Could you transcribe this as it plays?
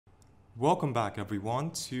Welcome back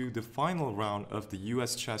everyone to the final round of the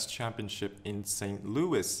US Chess Championship in St.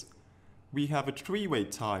 Louis. We have a three-way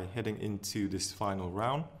tie heading into this final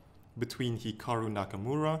round between Hikaru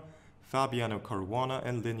Nakamura, Fabiano Caruana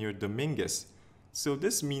and Leinier Dominguez. So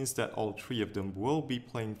this means that all three of them will be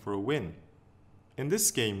playing for a win. In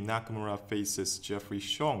this game, Nakamura faces Jeffery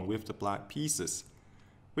Xiong with the black pieces.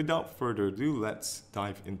 Without further ado, let's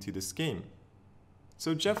dive into this game.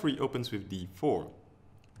 So Jeffery opens with d4.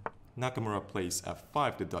 Nakamura plays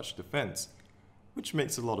f5 to Dutch defense, which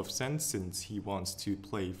makes a lot of sense since he wants to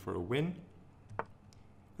play for a win.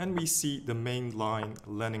 And we see the main line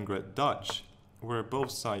Leningrad Dutch, where both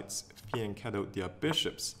sides fianchettoed their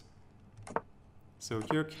bishops. So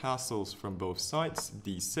here castles from both sides,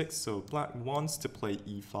 d6, so black wants to play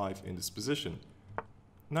e5 in this position.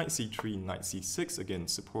 Knight c3, knight c6, again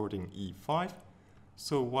supporting e5,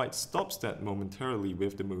 so white stops that momentarily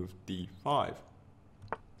with the move d5.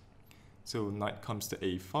 So knight comes to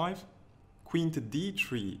a5, queen to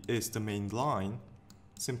d3 is the main line,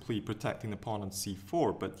 simply protecting the pawn on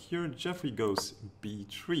c4, but here Jeffery goes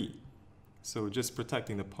b3, so just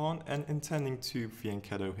protecting the pawn and intending to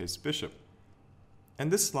fianchetto his bishop.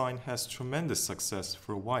 And this line has tremendous success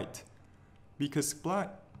for white, because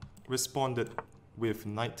black responded with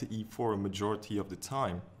knight to e4 a majority of the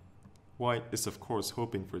time. White is of course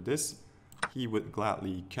hoping for this. He would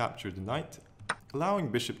gladly capture the knight, allowing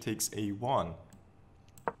bishop takes a1.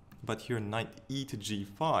 But here knight e to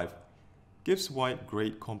g5 gives white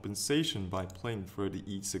great compensation by playing for the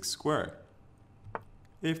e6 square.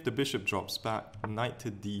 If the bishop drops back, knight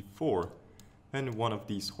to d4, then one of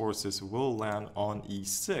these horses will land on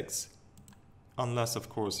e6. Unless of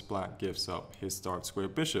course black gives up his dark square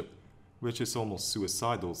bishop, which is almost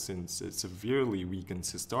suicidal since it severely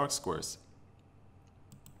weakens his dark squares.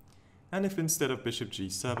 And if instead of bishop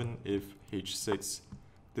g7, if h6,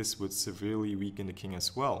 this would severely weaken the king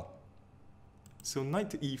as well. So knight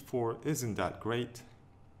to e4 isn't that great.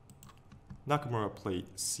 Nakamura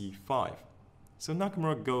played c5. So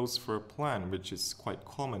Nakamura goes for a plan which is quite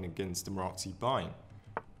common against the Maroczy bind.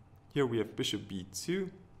 Here we have bishop b2.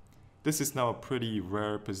 This is now a pretty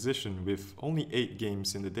rare position with only 8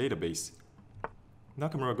 games in the database.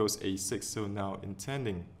 Nakamura goes a6, so now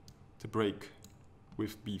intending to break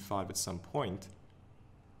with b5 at some point.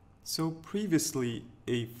 So previously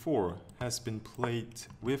a4 has been played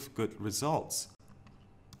with good results.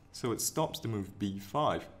 So it stops the move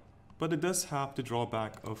b5, but it does have the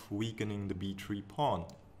drawback of weakening the b3 pawn,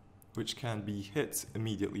 which can be hit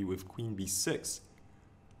immediately with queen b6.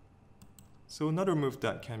 So another move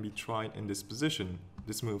that can be tried in this position,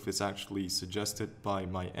 this move is actually suggested by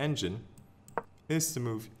my engine, is the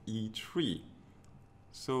move e3.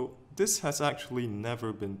 So this has actually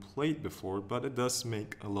never been played before, but it does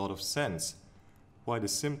make a lot of sense. White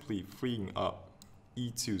is simply freeing up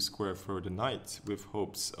e2 square for the knight with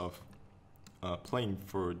hopes of playing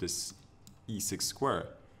for this e6 square,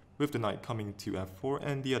 with the knight coming to f4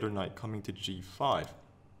 and the other knight coming to g5.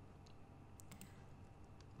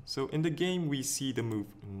 So in the game we see the move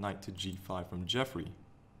knight to g5 from Jeffery.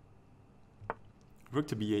 Rook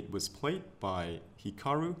to b8 was played by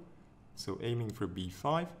Hikaru, so aiming for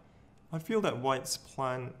b5. I feel that white's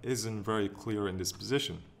plan isn't very clear in this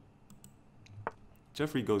position.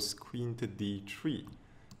 Jeffery goes queen to d3,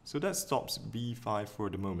 so that stops b5 for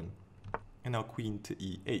the moment. And now queen to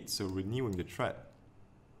e8, so renewing the threat.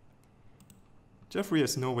 Jeffery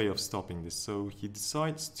has no way of stopping this, so he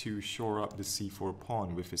decides to shore up the c4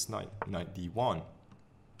 pawn with his knight d1.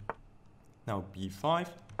 Now b5,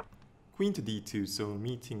 queen to d2, so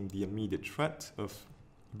meeting the immediate threat of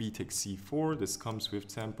b takes c4. This comes with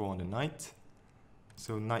tempo on the knight.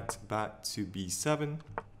 So knight back to b7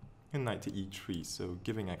 and knight to e3, so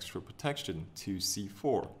giving extra protection to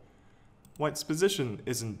c4. White's position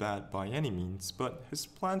isn't bad by any means, but his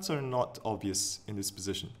plans are not obvious in this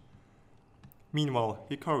position. Meanwhile,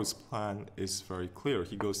 Hikaru's plan is very clear.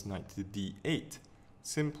 He goes knight to d8,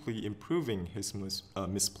 simply improving his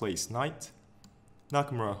misplaced knight.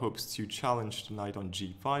 Nakamura hopes to challenge the knight on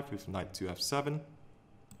g5 with knight to f7.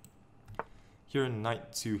 Here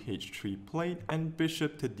knight to h3 played and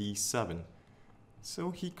bishop to d7.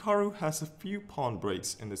 So Hikaru has a few pawn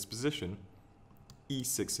breaks in this position.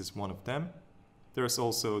 e6 is one of them. There's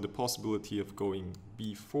also the possibility of going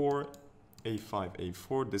b4, a5,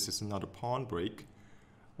 a4. This is another pawn break.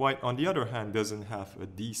 White, on the other hand, doesn't have a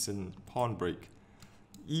decent pawn break.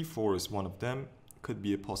 e4 is one of them. Could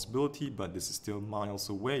be a possibility, but this is still miles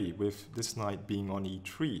away with this knight being on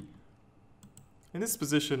e3. In this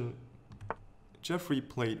position, Jeffery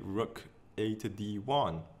played rook a to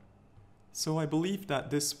d1. So I believe that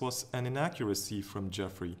this was an inaccuracy from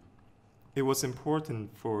Jeffery. it was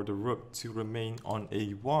important for the rook to remain on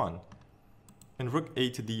a1, and rook a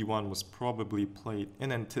to d1 was probably played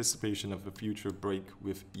in anticipation of a future break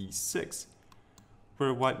with e6,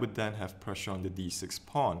 where white would then have pressure on the d6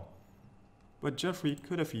 pawn. But Jeffery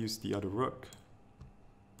could have used the other rook.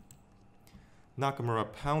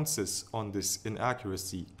 Nakamura pounces on this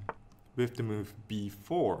inaccuracy with the move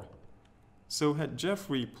b4. So had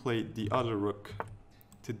Jeffery played the other rook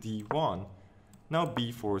to d1, now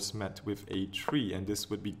b4 is met with a3, and this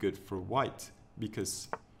would be good for white, because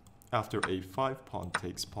after a5,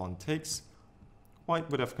 pawn takes, white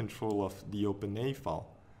would have control of the open a file.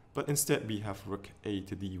 But instead we have rook a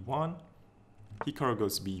to d1, Hikaru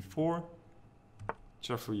goes b4,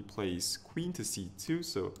 Jeffery plays queen to c2,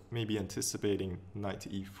 so maybe anticipating knight to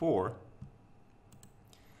e4.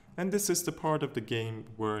 And this is the part of the game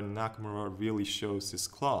where Nakamura really shows his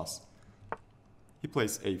class. He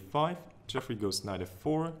plays a5, Jeffery goes knight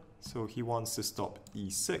f4, so he wants to stop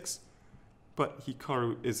e6. But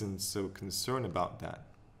Hikaru isn't so concerned about that.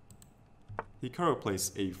 Hikaru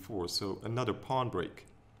plays a4, so another pawn break.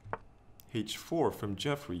 h4 from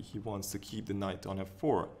Jeffery, he wants to keep the knight on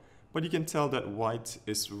f4. But you can tell that white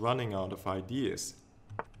is running out of ideas.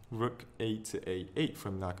 Rook a to a8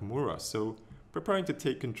 from Nakamura, so preparing to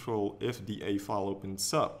take control if the a file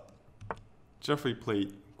opens up. Jeffery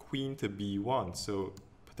played queen to b1, so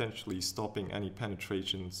potentially stopping any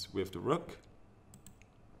penetrations with the rook.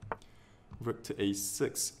 Rook to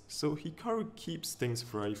a6, so Hikaru keeps things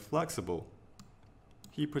very flexible.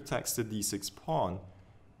 He protects the d6 pawn,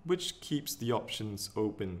 which keeps the options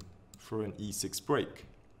open for an e6 break.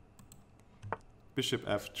 Bishop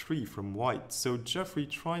f3 from white, so Jeffery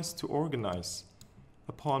tries to organize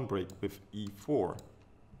a pawn break with e4.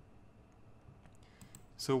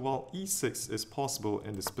 So while e6 is possible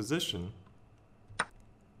in this position,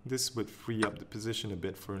 this would free up the position a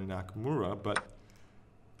bit for Nakamura, but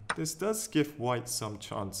this does give white some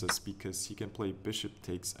chances because he can play bishop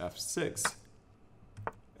takes f6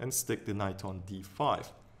 and stick the knight on d5.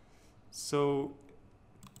 So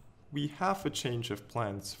we have a change of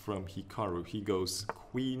plans from Hikaru. He goes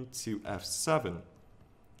queen to f7.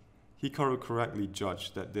 Hikaru correctly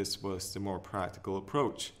judged that this was the more practical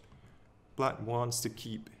approach. Black wants to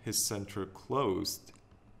keep his center closed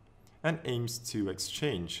and aims to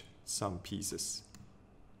exchange some pieces.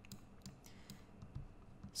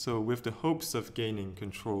 So with the hopes of gaining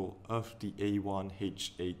control of the a1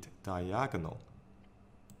 h8 diagonal,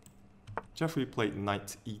 Jeffery played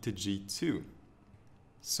knight e to g2.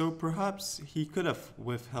 So perhaps he could have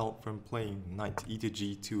withheld from playing knight e to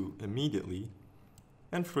g2 immediately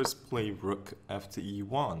and first play rook f to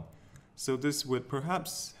e1. So this would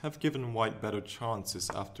perhaps have given white better chances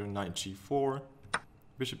after knight g4,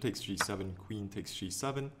 bishop takes g7, queen takes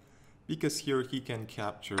g7, because here he can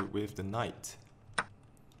capture with the knight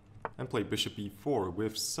and play bishop e4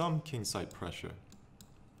 with some kingside pressure,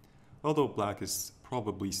 although black is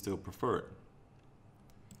probably still preferred.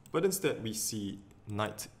 But instead we see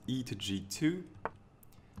knight e to g2,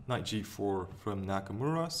 knight g4 from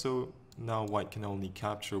Nakamura, so now white can only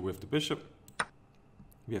capture with the bishop.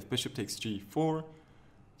 We have bishop takes g4,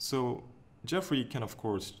 so Jeffery can of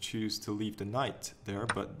course choose to leave the knight there,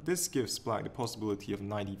 but this gives black the possibility of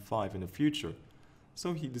knight e5 in the future,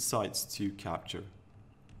 so he decides to capture.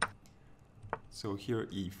 So here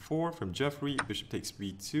e4 from Jeffery, bishop takes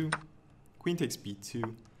b2, queen takes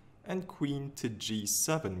b2, and queen to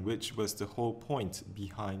g7, which was the whole point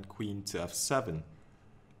behind queen to f7.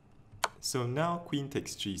 So now queen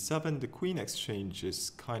takes g7, the queen exchange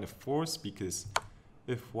is kind of forced because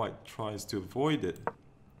if white tries to avoid it,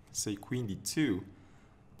 say queen d2,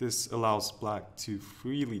 this allows black to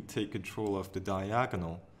freely take control of the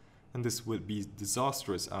diagonal, and this would be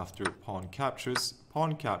disastrous after pawn captures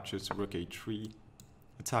rook a3,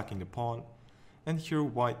 attacking the pawn, and here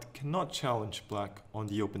white cannot challenge black on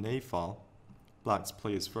the open a file. Black's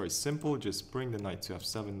play is very simple, just bring the knight to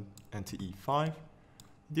f7 and to e5.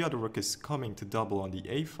 The other rook is coming to double on the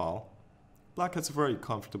a file. Black has a very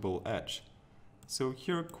comfortable edge. So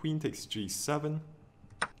here queen takes g7,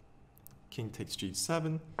 king takes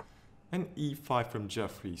g7, and e5 from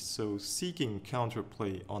Jeffery, so seeking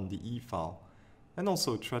counterplay on the e file, and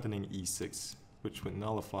also threatening e6, which would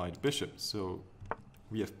nullify the bishop. So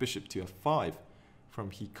we have bishop to f5 from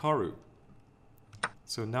Hikaru.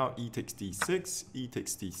 So now e takes d6, e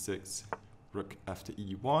takes d6, rook f to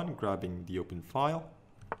e1, grabbing the open file,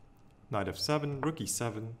 knight f7, rook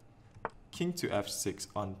e7, king to f6,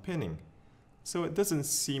 unpinning. So it doesn't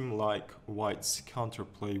seem like white's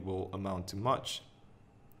counterplay will amount to much.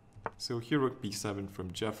 So here rook b7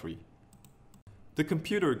 from Jeffery. The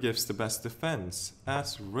computer gives the best defense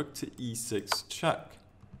as rook to e6 check,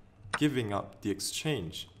 giving up the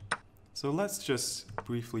exchange. So let's just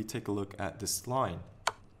briefly take a look at this line.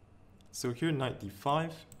 So here knight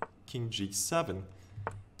d5, king g7.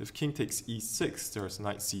 If king takes e6, there's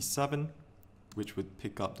knight c7, which would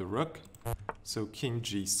pick up the rook. So king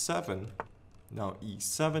g7, now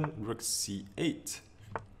e7, rook c8,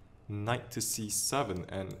 knight to c7,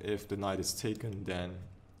 and if the knight is taken, then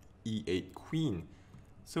e8 queen.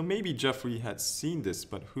 So maybe Jeffery had seen this,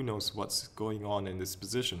 but who knows what's going on in this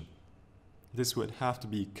position. This would have to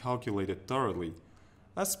be calculated thoroughly,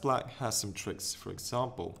 as black has some tricks. For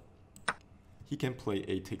example, he can play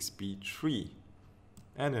a takes b3,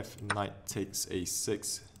 and if knight takes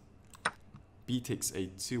a6, b takes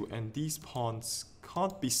a2, and these pawns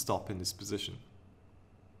can't be stopped in this position.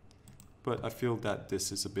 But I feel that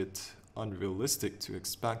this is a bit unrealistic to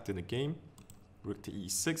expect in a game. Rook to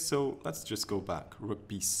e6, so let's just go back. Rook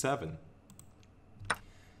b7.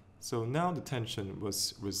 So now the tension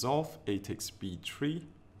was resolved. A takes b3.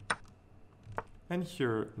 And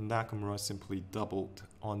here Nakamura simply doubled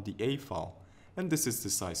on the a file. And this is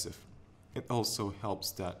decisive. It also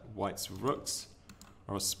helps that white's rooks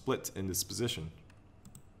are split in this position.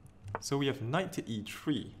 So we have knight to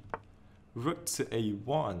e3. Rook to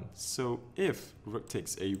a1. So if rook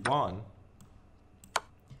takes a1,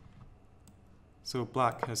 so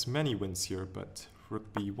black has many wins here, but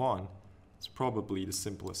rook b1 is probably the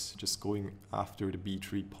simplest, just going after the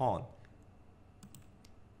b3 pawn.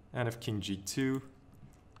 And if king g2,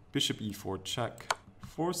 bishop e4 check,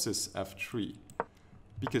 forces f3,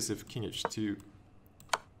 because if king h2,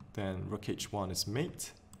 then rook h1 is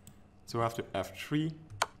mate. So after f3,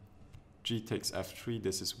 g takes f3,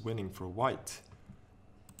 this is winning for white.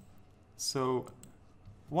 So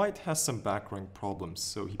white has some back rank problems,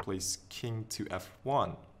 so he plays king to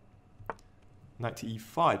f1. Knight to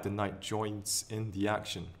e5, the knight joins in the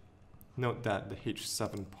action. Note that the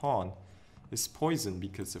h7 pawn is poisoned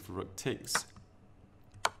because of rook takes.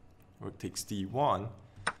 Rook takes d1.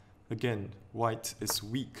 Again, white is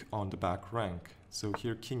weak on the back rank. So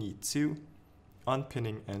here king e2,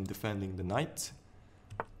 unpinning and defending the knight.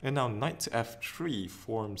 And now knight to f3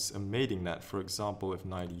 forms a mating net. For example, if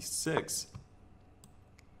knight e6,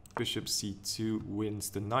 bishop c2 wins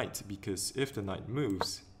the knight, because if the knight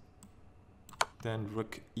moves, then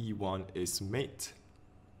rook e1 is mate.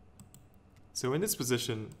 So in this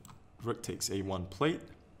position, rook takes a1 plate,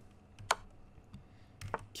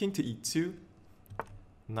 king to e2,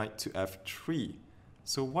 knight to f3.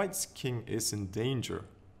 So white's king is in danger.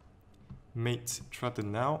 Mate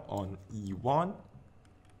threatened now on e1,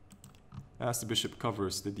 as the bishop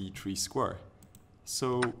covers the d3 square.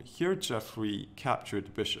 So here Jeffery captured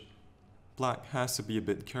the bishop. Black has to be a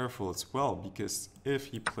bit careful as well, because if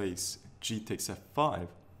he plays g takes f5,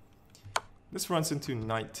 this runs into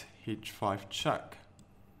knight h5 check.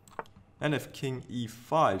 And if king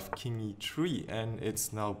e5, king e3, and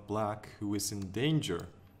it's now black who is in danger.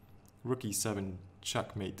 Rook e7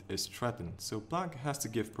 checkmate is threatened, so black has to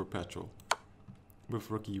give perpetual. With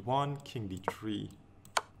rook e1, king d3,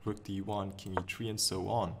 rook d1, king e3, and so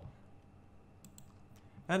on.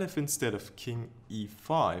 And if instead of king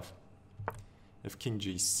e5, if king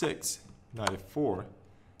g6, knight f4,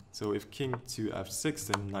 so if king to f6,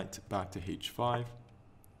 then knight back to h5,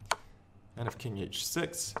 and if king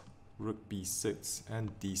h6, rook b6,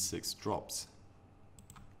 and d6 drops.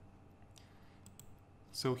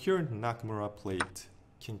 So here Nakamura played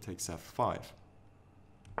king takes f5,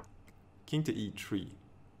 king to e3.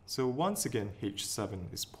 So once again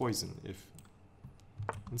h7 is poisoned. If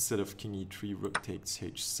instead of king e3, rook takes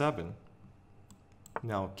h7,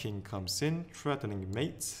 now king comes in, threatening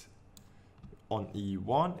mate on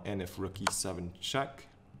e1, and if rook e7 check,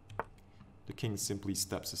 the king simply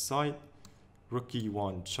steps aside. Rook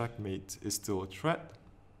e1 checkmate is still a threat.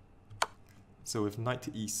 So if knight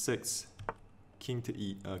to e6, king to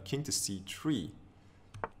c3,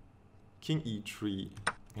 king e3,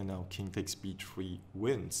 and now king takes b3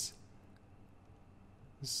 wins.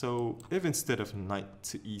 So if instead of knight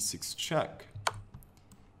to e6 check,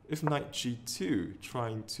 if knight g2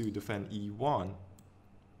 trying to defend e1,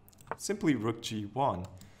 simply rook g1,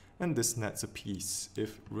 and this nets a piece.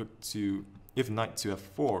 If knight to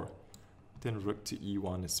f4, then rook to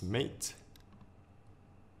e1 is mate.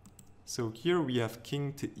 So here we have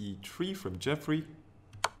king to e3 from Jeffery,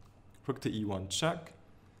 rook to e1 check,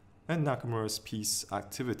 and Nakamura's piece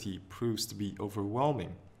activity proves to be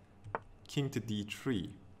overwhelming. King to d3.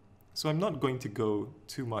 So I'm not going to go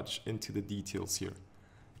too much into the details here.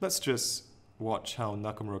 Let's just watch how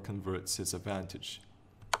Nakamura converts his advantage.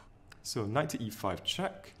 So knight to e5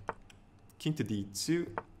 check, king to d2,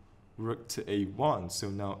 rook to a1, so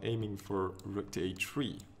now aiming for rook to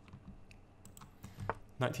a3.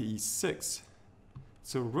 Knight to e6.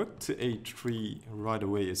 So rook to a3 right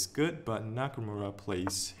away is good, but Nakamura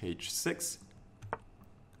plays h6.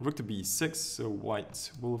 Rook to b6, so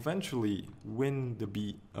white will eventually win the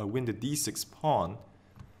d6 pawn,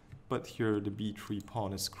 but here the b3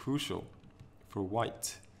 pawn is crucial for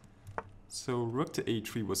white. So rook to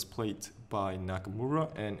a3 was played by Nakamura,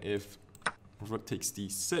 and if rook takes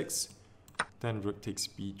d6, then rook takes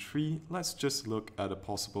b3. Let's just look at a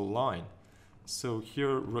possible line. So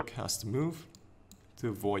here rook has to move to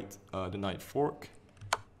avoid the knight fork.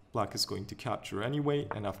 Black is going to capture anyway,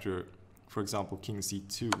 and after, for example, king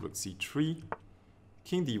c2, rook c3,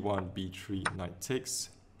 king d1, b3, knight takes,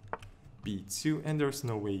 b2, and there's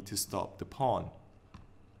no way to stop the pawn.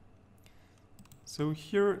 So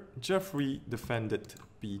here Jeffery defended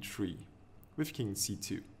b3 with king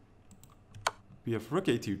c2. We have rook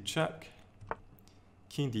a2 check,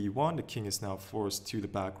 king d1, the king is now forced to the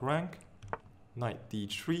back rank, knight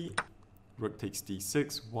d3, rook takes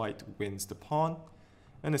d6, white wins the pawn,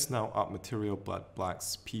 and is now up material, but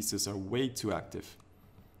black's pieces are way too active.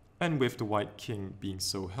 And with the white king being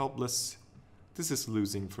so helpless, this is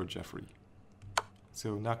losing for Jeffery.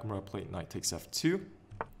 So Nakamura played knight takes f2,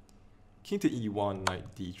 king to e1,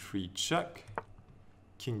 knight d3 check,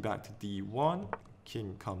 king back to d1,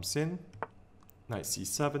 king comes in, knight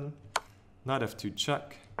c7, knight f2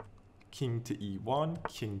 check, king to e1,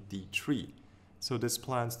 king d3. So this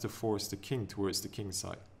plans to force the king towards the king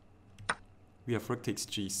side. We have rook takes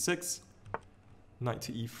g6, knight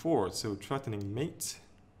to e4, so threatening mate.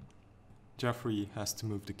 Jeffery has to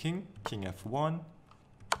move the king, king f1,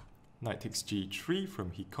 knight takes g3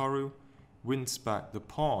 from Hikaru, wins back the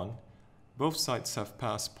pawn. Both sides have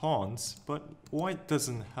passed pawns, but white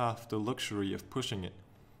doesn't have the luxury of pushing it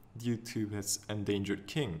due to his endangered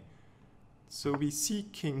king. So we see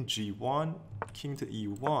king g1, king to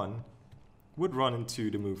e1, would run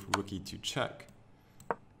into the move rook e2 check.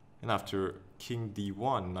 And after king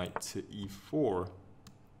d1, knight to e4,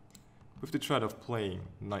 with the threat of playing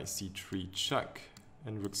knight c3 check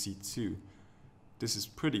and rook c2, this is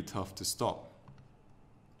pretty tough to stop.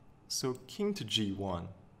 So king to g1,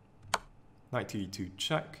 knight to e2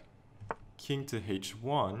 check, king to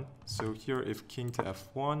h1, so here if king to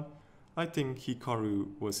f1, I think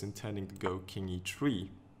Hikaru was intending to go king e3,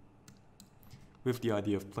 with the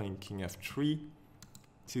idea of playing king f3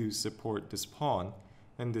 to support this pawn,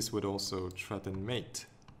 and this would also threaten mate.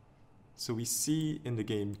 So we see in the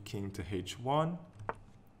game king to h1,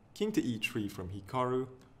 king to e3 from Hikaru.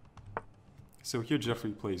 So here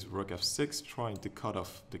Jeffery plays rook f6, trying to cut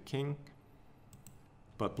off the king,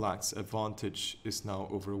 but black's advantage is now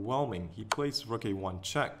overwhelming. He plays rook a1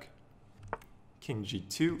 check, king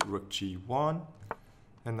g2, rook g1,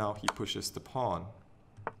 and now he pushes the pawn.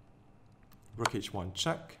 Rook h1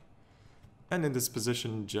 check, and in this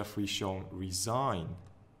position Jeffery Xiong resigned.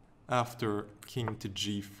 After king to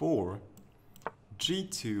g4,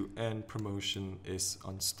 g2, and promotion is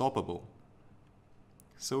unstoppable.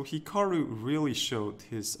 So Hikaru really showed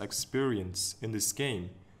his experience in this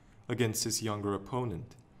game against his younger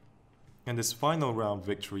opponent, and this final round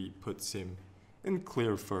victory puts him in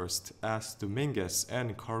clear first, as Dominguez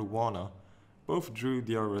and Caruana both drew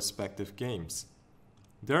their respective games.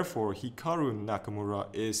 Therefore, Hikaru Nakamura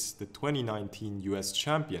is the 2019 US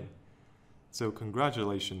champion. So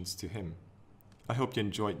congratulations to him. I hope you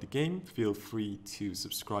enjoyed the game. Feel free to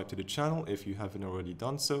subscribe to the channel if you haven't already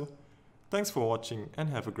done so. Thanks for watching and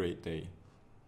have a great day.